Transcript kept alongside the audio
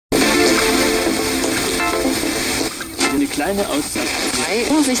kleine Auszeit.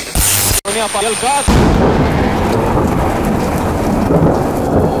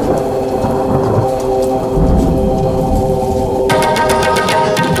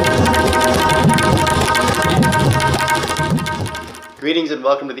 Greetings and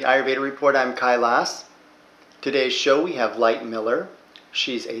welcome to the Ayurveda Report. I'm Kailas. Today's show we have Light Miller.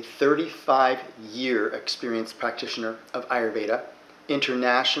 She's a 35-year experienced practitioner of Ayurveda,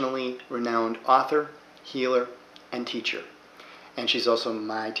 internationally renowned author, healer, and teacher. And she's also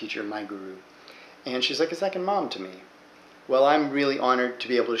my teacher, my guru. And she's like a second mom to me. Well, I'm really honored to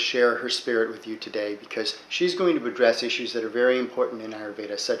be able to share her spirit with you today because she's going to address issues that are very important in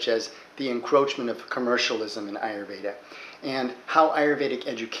Ayurveda, such as the encroachment of commercialism in Ayurveda and how Ayurvedic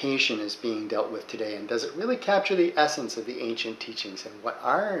education is being dealt with today, and does it really capture the essence of the ancient teachings, and what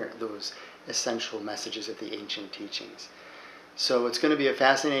are those essential messages of the ancient teachings. So it's going to be a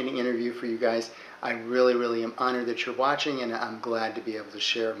fascinating interview for you guys. I really am honored that you're watching, and I'm glad to be able to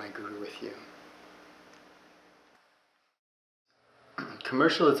share my guru with you.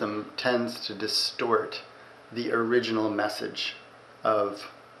 Commercialism tends to distort the original message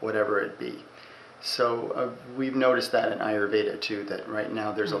of whatever it be. So we've noticed that in Ayurveda too, that right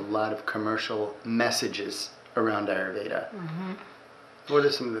now there's a lot of commercial messages around Ayurveda. What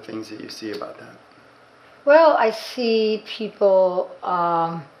are some of the things that you see about that? Well, I see people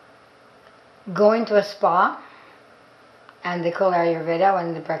going to a spa and they call it Ayurveda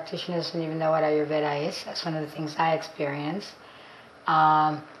when the practitioners don't even know what Ayurveda is. That's one of the things I experience.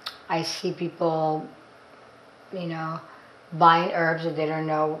 I see people, buying herbs that they don't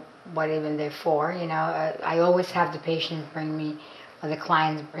know what even they're for. I always have the patient bring me, or the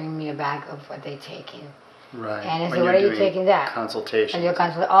clients bring me a bag of what they're taking. Right. And I say, what are you taking that? Consultation. And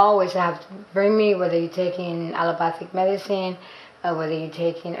you always have to bring me whether you're taking allopathic medicine, or whether you're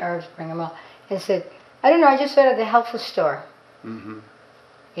taking herbs, bring them all. And I said, I don't know, I just read at the health food store.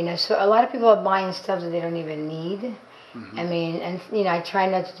 So a lot of people are buying stuff that they don't even need. I mean, and I try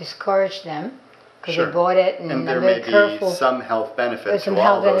not to discourage them because they bought it, and I'm very careful. There may be some health benefits to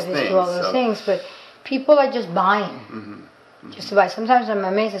all those things, but people are just buying, just to buy. Sometimes I'm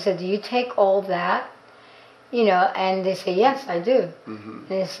amazed. I said, "Do you take all that?" And they say, "Yes, I do." And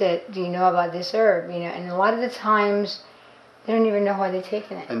they said, "Do you know about this herb?" And a lot of the times they don't even know why they're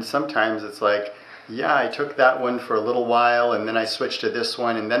taking it. And sometimes it's like, yeah, I took that one for a little while, and then I switched to this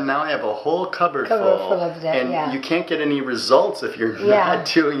one, and then now I have a whole cupboard full of that. And you can't get any results if you're not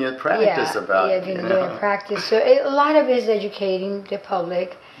doing a practice about it. Yeah, doing a practice. So a lot of it is educating the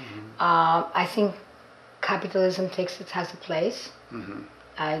public. I think capitalism has a place.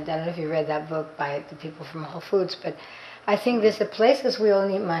 I don't know if you read that book by the people from Whole Foods, but I think there's a place because we all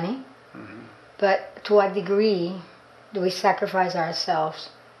need money. But to what degree do we sacrifice ourselves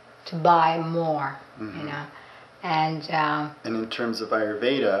to buy more, And in terms of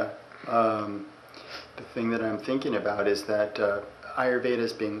Ayurveda, the thing that I'm thinking about is that Ayurveda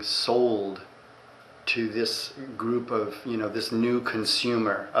is being sold to this group of, this new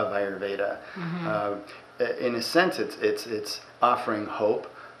consumer of Ayurveda. In a sense, it's offering hope,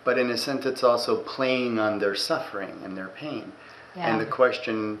 but in a sense, it's also playing on their suffering and their pain. And the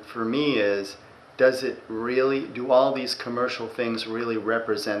question for me is, do all these commercial things really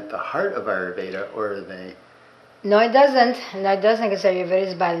represent the heart of Ayurveda, or are they? No, it doesn't. No, it doesn't, because Ayurveda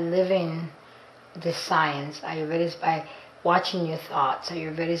is by living the science. Ayurveda is by watching your thoughts.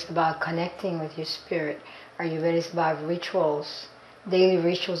 Ayurveda is about connecting with your spirit. Ayurveda is about rituals, daily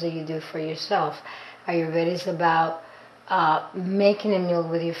rituals that you do for yourself. Ayurveda is about making a meal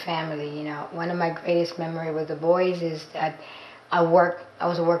with your family. One of my greatest memories with the boys is that I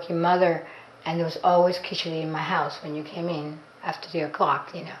was a working mother, and there was always khichdi in my house when you came in after 3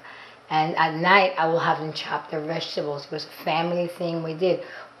 o'clock, And at night, I will have them chop their vegetables. It was a family thing we did.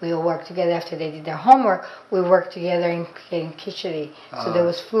 We would work together after they did their homework. We worked together in creating khichdi. So there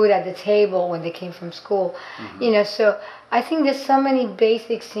was food at the table when they came from school. So I think there's so many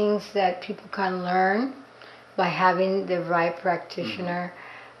basic things that people can learn by having the right practitioner.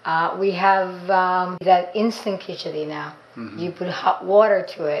 We have that instant khichdi now. You put hot water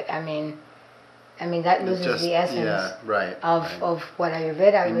to it. I mean, that loses the essence of what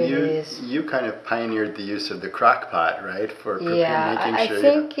Ayurveda really is. You kind of pioneered the use of the crock pot, right? For making sure. I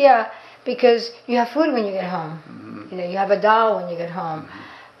think, because you have food when you get home. You have a dal when you get home.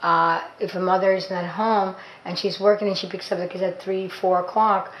 If a mother is not home and she's working and she picks up the kids at 3, 4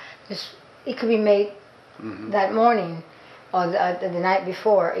 o'clock, it could be made that morning or the night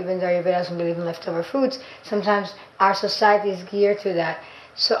before. Even though Ayurveda doesn't believe in leftover foods, sometimes our society is geared to that.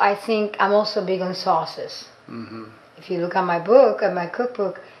 So I think I'm also big on sauces. If you look at my book, at my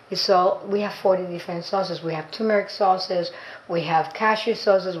cookbook, It's all, we have 40 different sauces. We have turmeric sauces, we have cashew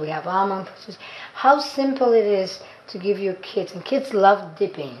sauces, we have almond sauces. How simple it is to give your kids, and kids love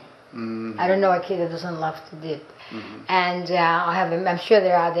dipping. I don't know a kid that doesn't love to dip. And I'm sure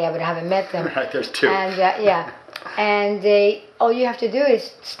they're out there, but I haven't met them. Right, there's two. And and all you have to do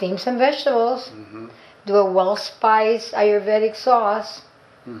is steam some vegetables, do a well-spiced Ayurvedic sauce,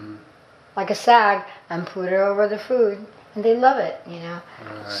 like a sag, and put it over the food, and they love it, you know.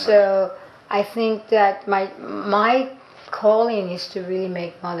 Right. So I think that my calling is to really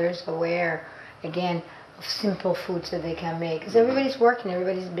make mothers aware, again, of simple foods that they can make, because everybody's working,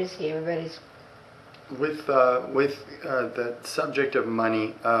 everybody's busy, everybody's... With the subject of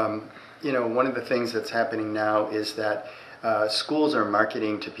money, you know, one of the things that's happening now is that schools are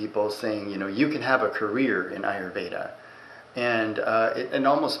marketing to people saying, you know, you can have a career in Ayurveda. And it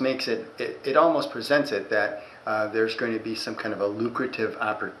almost makes it almost presents it that there's going to be some kind of a lucrative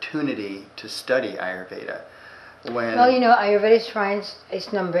opportunity to study Ayurveda. Well, you know, Ayurvedic Science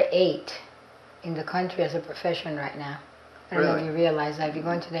is number 8 in the country as a profession right now. I don't know if you realize that. If you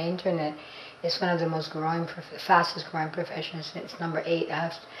go into the internet, it's one of the most fastest growing professions. It's number 8.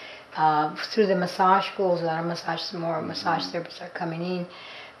 Through the massage schools, a lot of massage therapists are coming in.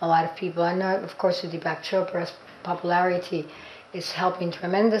 A lot of people, I know, of course, with Deepak Chopra's popularity is helping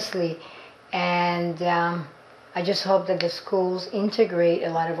tremendously. And I just hope that the schools integrate a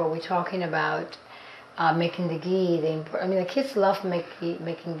lot of what we're talking about, making the ghee. I mean, the kids love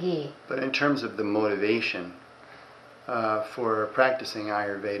making ghee. But in terms of the motivation for practicing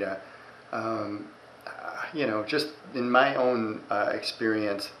Ayurveda, you know, just in my own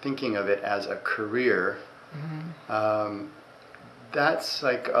experience, thinking of it as a career, that's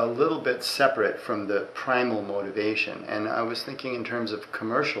like a little bit separate from the primal motivation. And I was thinking in terms of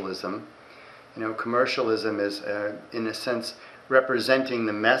commercialism. You know, commercialism is, in a sense, representing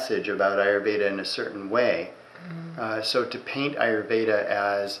the message about Ayurveda in a certain way. So to paint Ayurveda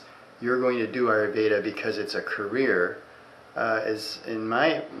as you're going to do Ayurveda because it's a career is, in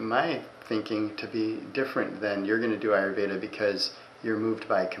my thinking, to be different than you're going to do Ayurveda because you're moved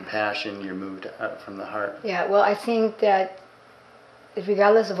by compassion, you're moved from the heart. Yeah, well, I think that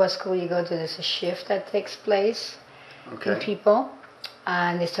regardless of what school you go to, there's a shift that takes place in people,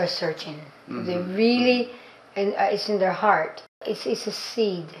 and they start searching. They really, and it's in their heart. It's a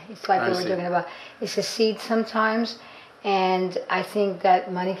seed. It's like we were talking about. It's a seed sometimes, and I think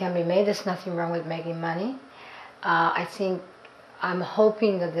that money can be made. There's nothing wrong with making money. I'm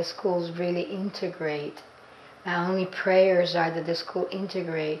hoping that the schools really integrate. My only prayers are that the school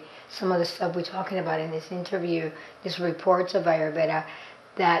integrate some of the stuff we're talking about in this interview, these reports of Ayurveda,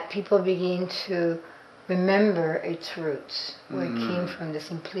 that people begin to remember its roots, where it came from, the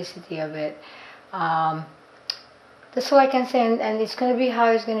simplicity of it. That's all I can say, and it's going to be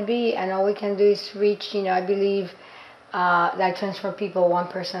how it's going to be, and all we can do is reach, you know, I believe that I transfer people one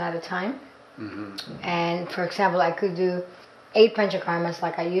person at a time. And for example, I could do 8 panchakarmas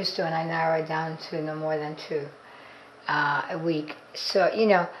like I used to, and I narrow it down to no more than 2 a week. So, you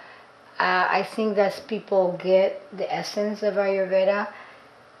know, I think that as people get the essence of Ayurveda,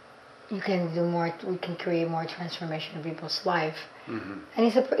 you can do more. We can create more transformation in people's life, and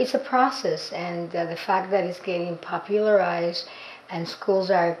it's a process. And the fact that it's getting popularized, and schools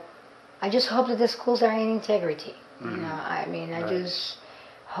are, I just hope that the schools are in integrity. You know, I mean, I just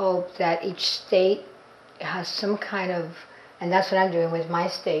hope that each state has some kind of, and that's what I'm doing with my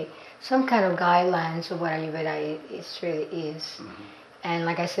state, some kind of guidelines of what Ayurveda really is. And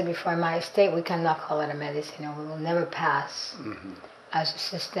like I said before, in my state, we cannot call it a medicine, or we will never pass as a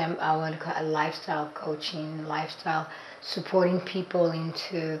system. I want to call it lifestyle coaching, lifestyle supporting people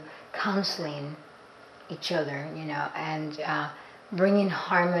into counseling each other, you know, and bringing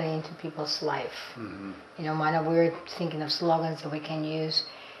harmony into people's life. You know, we were thinking of slogans that we can use,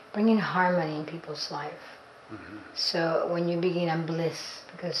 bringing harmony in people's life. So when you begin on bliss,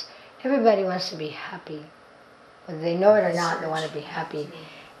 because everybody wants to be happy, whether they know it or not, they want to be happy.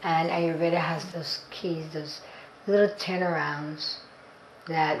 And Ayurveda has those keys, those little turnarounds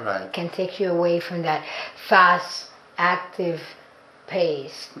that can take you away from that fast, active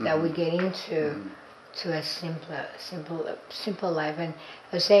pace that we get into, to a simple life. And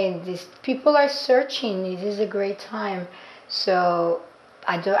I was saying, these people are searching. It is a great time. So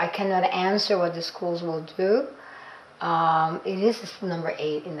I cannot answer what the schools will do. It is number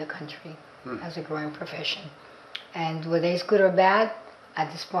 8 in the country as a growing profession. And whether it's good or bad,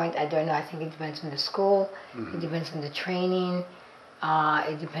 at this point, I don't know. I think it depends on the school. It depends on the training.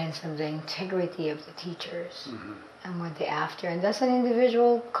 It depends on the integrity of the teachers and what they're after. And that's an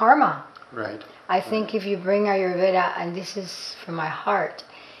individual karma. Right. I think if you bring Ayurveda, and this is from my heart,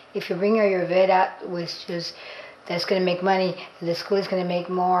 If you bring Ayurveda, which is that's going to make money, the school is going to make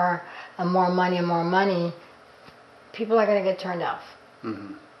more and more money and more money, people are going to get turned off.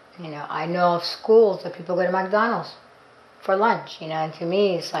 Mm-hmm. You know, I know of schools that people go to McDonald's for lunch, you know, and to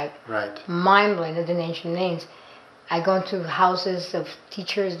me it's like mind-blowing. I didn't mention names. I go into houses of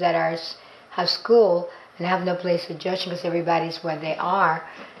teachers that have school and have no place to judge because everybody's where they are,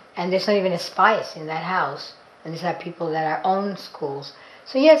 and there's not even a spice in that house. And these are people that are own schools.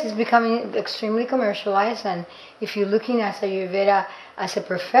 So yes, it's becoming extremely commercialized, and if you're looking at Ayurveda as a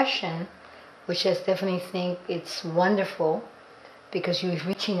profession, which I definitely think it's wonderful, because you're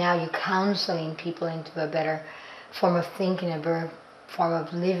reaching out, you're counseling people into a better form of thinking, a better form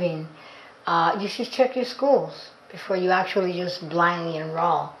of living, you should check your schools before you actually just blindly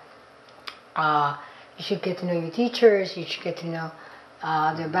enroll. You should get to know your teachers, you should get to know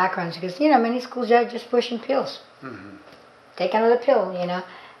their backgrounds, because, you know, many schools are just pushing pills. Mm-hmm. Take another pill, you know,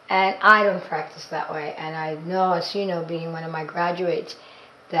 and I don't practice that way, and I know, as you know, being one of my graduates,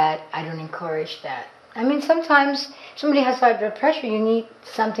 that I don't encourage that. I mean, sometimes somebody has high blood pressure, you need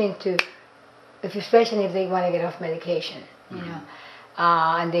something to, especially if they want to get off medication, you know,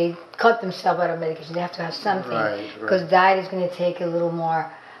 and they cut themselves out of medication, they have to have something, because diet is going to take a little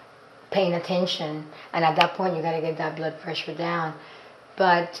more paying attention, and at that point you got to get that blood pressure down.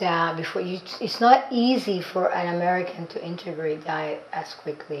 But it's not easy for an American to integrate diet as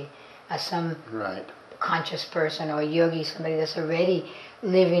quickly as some conscious person or a yogi, somebody that's already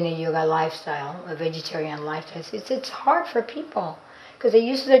living a yoga lifestyle, a vegetarian lifestyle. It's hard for people because they're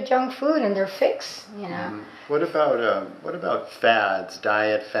used to their junk food and they're fixed, you know. What about fads,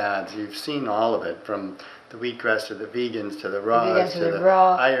 diet fads? You've seen all of it, from the wheatgrass to the vegans to the raw to the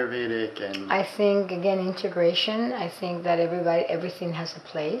Ayurvedic, and I think, again, integration. I think that everything has a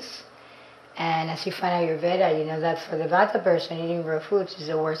place, and as you find Ayurveda, you know that for the Vata person, eating raw foods is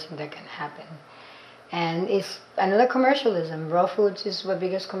the worst thing that can happen. And it's another commercialism. Raw foods is the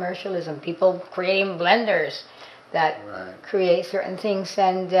biggest commercialism. People creating blenders that create certain things,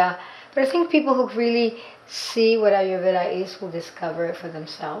 and but I think people who really see what Ayurveda is will discover it for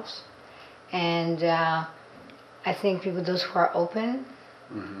themselves, and I think those who are open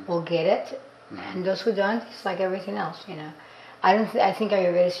will get it, and those who don't, it's like everything else, you know. I think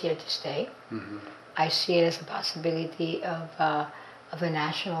Ayurveda is here to stay. I see it as a possibility of a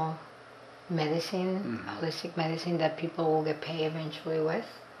national medicine, holistic medicine that people will get paid eventually with.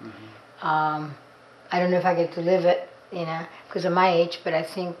 I don't know if I get to live it, you know, because of my age, but I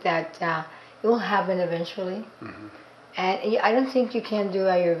think that it will happen eventually. And I don't think you can do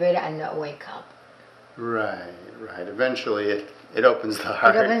Ayurveda and not wake up. Right. Eventually it opens the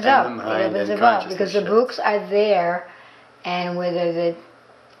heart and up. the mind it opens and up because the shifts. books are there, and whether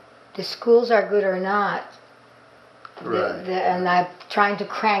the schools are good or not, and I'm trying to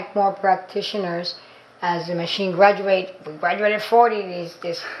crank more practitioners as the machine we graduated 40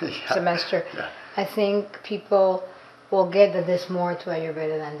 this semester. I think people will get that there's more to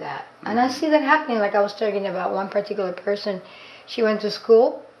Ayurveda than that. And I see that happening. Like I was talking about one particular person, she went to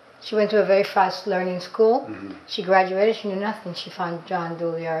school, she went to a very fast learning school, she graduated, she knew nothing, she found John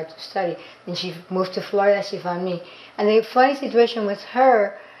Douliard to study. Then she moved to Florida, she found me. And the funny situation with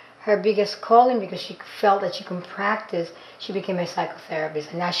her biggest calling, because she felt that she can practice, she became a psychotherapist.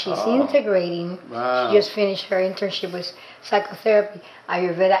 And now she's integrating, she just finished her internship with psychotherapy,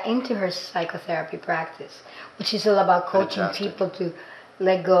 Ayurveda, into her psychotherapy practice, which is all about coaching people to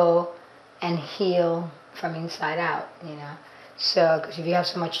let go and heal from inside out, you know. So, because if you have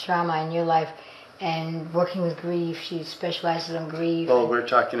so much trauma in your life, and working with grief, she specializes on grief. Well, we're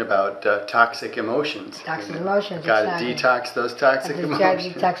talking about toxic emotions. Toxic emotions, Got to detox those toxic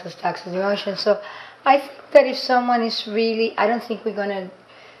emotions. Detox those toxic emotions. So I think that if someone is really, I don't think we're going to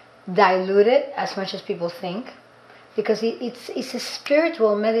dilute it as much as people think, because it's a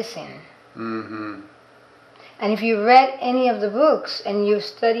spiritual medicine. And if you read any of the books and you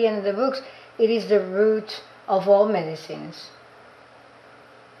study any of the books, it is the root of all medicines,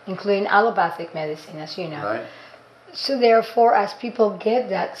 including allopathic medicine, as you know. So therefore, as people get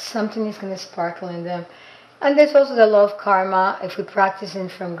that, something is going to sparkle in them. And there's also the law of karma. If we practice it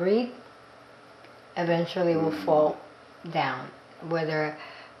from greed, eventually we'll fall down. Whether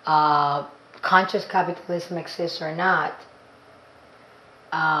conscious capitalism exists or not,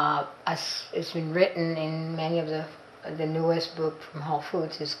 as it's been written in many of the newest book from Whole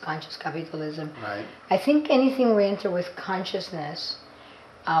Foods is Conscious Capitalism. I think anything we enter with consciousness,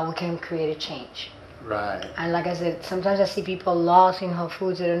 we can create a change. And like I said, sometimes I see people lost in Whole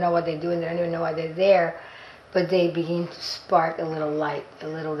Foods. They don't know what they're doing. They don't even know why they're there. But they begin to spark a little light, a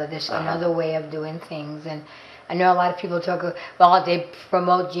little that there's another way of doing things. And I know a lot of people talk, well, they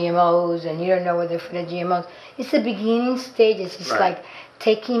promote GMOs and you don't know where they're for the GMOs. It's the beginning stages. It's like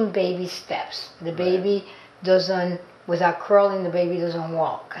taking baby steps. The baby doesn't, without crawling, the baby doesn't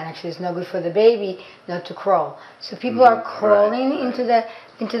walk. And actually it's no good for the baby not to crawl. So people are crawling into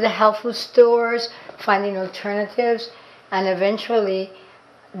the health food stores, finding alternatives, and eventually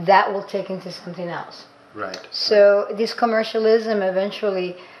that will take into something else. So this commercialism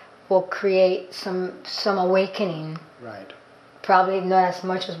eventually will create some awakening. Probably not as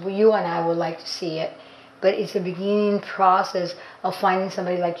much as you and I would like to see it, but it's a beginning process of finding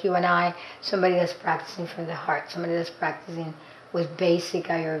somebody like you and I, somebody that's practicing from the heart, somebody that's practicing with basic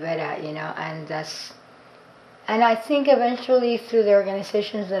Ayurveda, you know, and I think eventually through the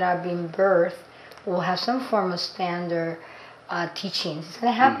organizations that are being birthed, we'll have some form of standard teachings. It's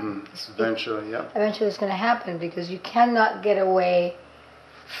going to happen. Eventually, Eventually it's going to happen because you cannot get away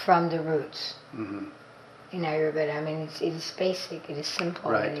from the roots in Ayurveda. I mean, it is basic, it is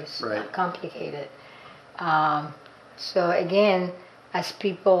simple, it is not complicated. So again, as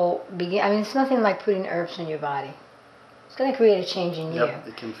people begin, I mean, it's nothing like putting herbs in your body. It's going to create a change in you.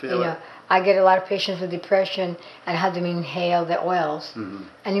 You can feel it. I get a lot of patients with depression and have them inhale the oils,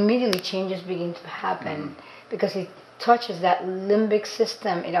 and immediately changes begin to happen because it touches that limbic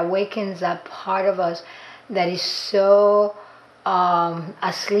system. It awakens that part of us that is so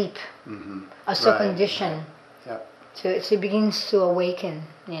asleep, or so conditioned. So it begins to awaken,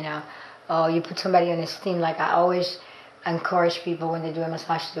 you know. You put somebody on a steam, like I always encourage people when they do a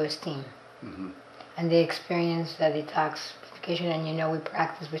massage to do a steam. And they experience the detoxification, and you know we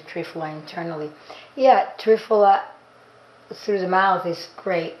practice with Triphala internally. Yeah, Triphala through the mouth is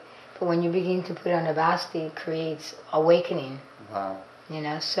great, but when you begin to put it on a basti, it creates awakening. You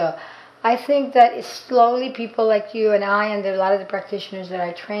know, so I think that it's slowly people like you and I and a lot of the practitioners that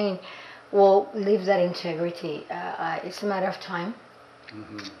I train will live that integrity. It's a matter of time.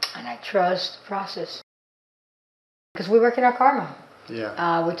 And I trust the process. Because we work in our karma.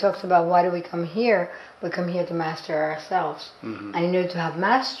 We talked about why do we come here? We come here to master ourselves. And in order to have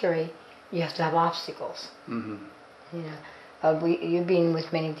mastery, you have to have obstacles. You know, you've been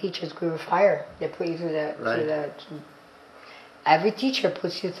with many teachers, Guru Fire. They put you through every teacher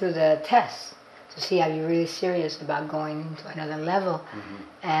puts you through the test to see are you really serious about going into another level.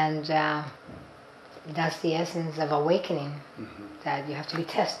 And that's the essence of awakening, that you have to be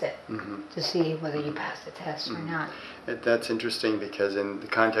tested to see whether you pass the test or not. That's interesting because in the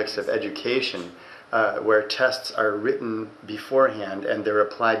context of education, where tests are written beforehand and they're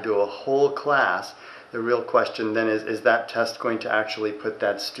applied to a whole class, the real question then is that test going to actually put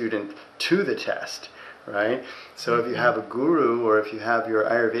that student to the test? Right? So if you have a guru, or if you have your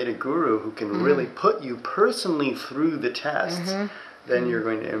Ayurvedic guru who can really put you personally through the tests, then you're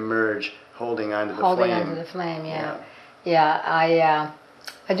going to emerge holding on to the flame. Holding on to the flame,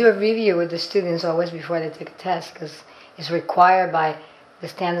 I do a review with the students always before they take a test because it's required by the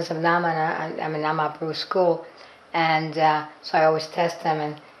standards of Nama, and I'm a Nama approved school, and so I always test them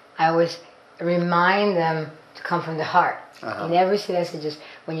and I always remind them to come from the heart. In every session, just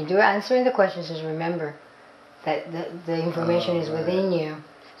when you do answering the questions, just remember that the information is within you.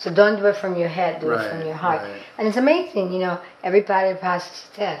 So don't do it from your head, do it from your heart. And it's amazing, you know, everybody passes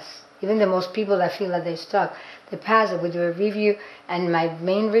the test. Even the most people that feel that they're stuck, they pass it. We do a review, and my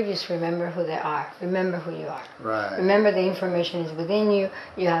main review is remember who they are. Remember who you are. Remember the information is within you.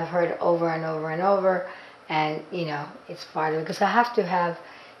 You have heard over and over and over, and, you know, it's part of it. Because I have to have,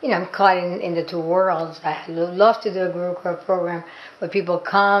 you know, I'm caught in the two worlds. I love to do a Gurukula program where people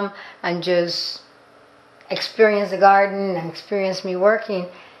come and just experience the garden and experience me working.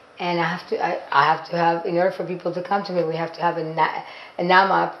 And I have to have, in order for people to come to me, we have to have a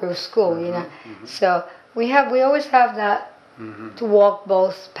Nama approved school, you know. So we always have that to walk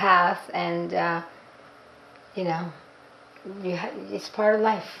both paths, and you know, it's part of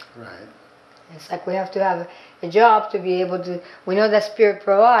life. It's like we have to have a job to be able to. We know that spirit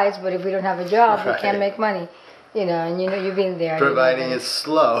provides, but if we don't have a job, we can't make money. You know, and you know you've been there. Providing is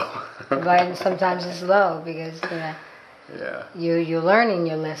slow. Providing sometimes is slow because you know. You're learning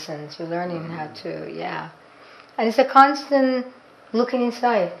your lessons. You're learning how to, and it's a constant looking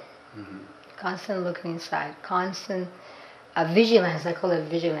inside. Constant looking inside. Constant vigilance. I call it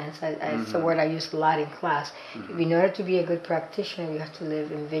vigilance. It's a word I use a lot in class. In order to be a good practitioner, you have to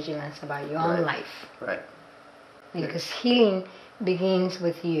live in vigilance about your own life. Because healing begins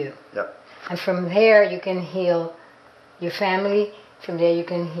with you. And from there you can heal your family. From there you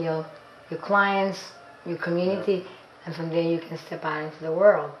can heal your clients, your community. And from there you can step out into the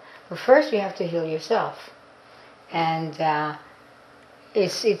world. But first you have to heal yourself. And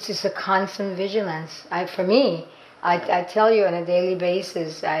it's just a constant vigilance. For me, I tell you on a daily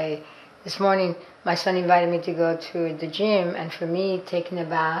basis. This morning my son invited me to go to the gym, and for me, taking a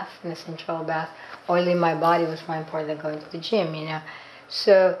bath, an essential bath, oiling my body was more important than going to the gym.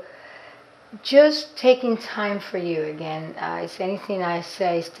 So just taking time for you again. It's anything I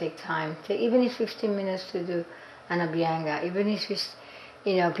say is take time. Even if 15 minutes to do an abhyanga, even if it's,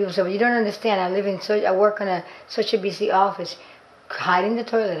 people say, well, you don't understand. I work on such a busy office. Hide in the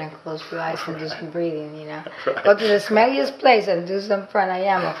toilet and close your eyes and do some breathing, Right. Go to the smelliest place and do some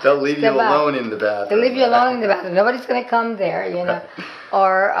pranayama. They'll leave you alone in the bathroom. They'll leave you alone in the bathroom. Nobody's going to come there, Right.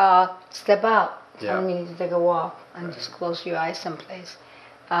 Or step out. Yeah. Tell me to take a walk and just close your eyes someplace.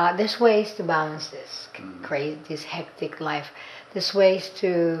 There's ways to balance this crazy, this hectic life. There's ways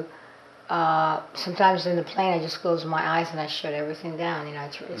to... sometimes in the plane I just close my eyes and I shut everything down.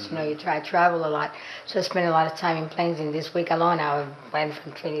 I travel a lot, so I spend a lot of time in planes. In this week alone, I went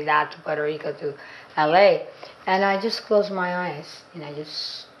from Trinidad to Puerto Rico to LA, and I just close my eyes and I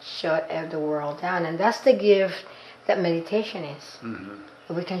just shut the world down. And that's the gift that meditation is.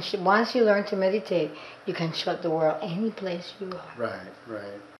 Mm-hmm. We can once you learn to meditate, you can shut the world any place you are.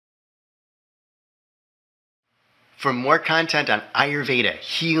 Right. For more content on Ayurveda,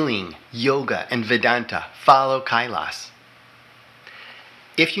 healing, yoga, and Vedanta, follow Kailas.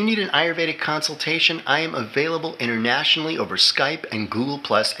 If you need an Ayurvedic consultation, I am available internationally over Skype and Google+,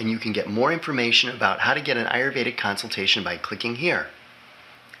 and you can get more information about how to get an Ayurvedic consultation by clicking here.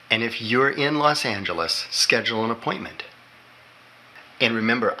 And if you're in Los Angeles, schedule an appointment. And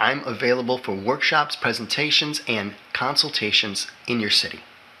remember, I'm available for workshops, presentations, and consultations in your city.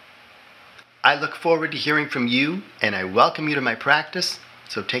 I look forward to hearing from you, and I welcome you to my practice,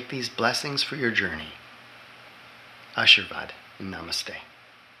 so take these blessings for your journey. Ashirvad. Namaste.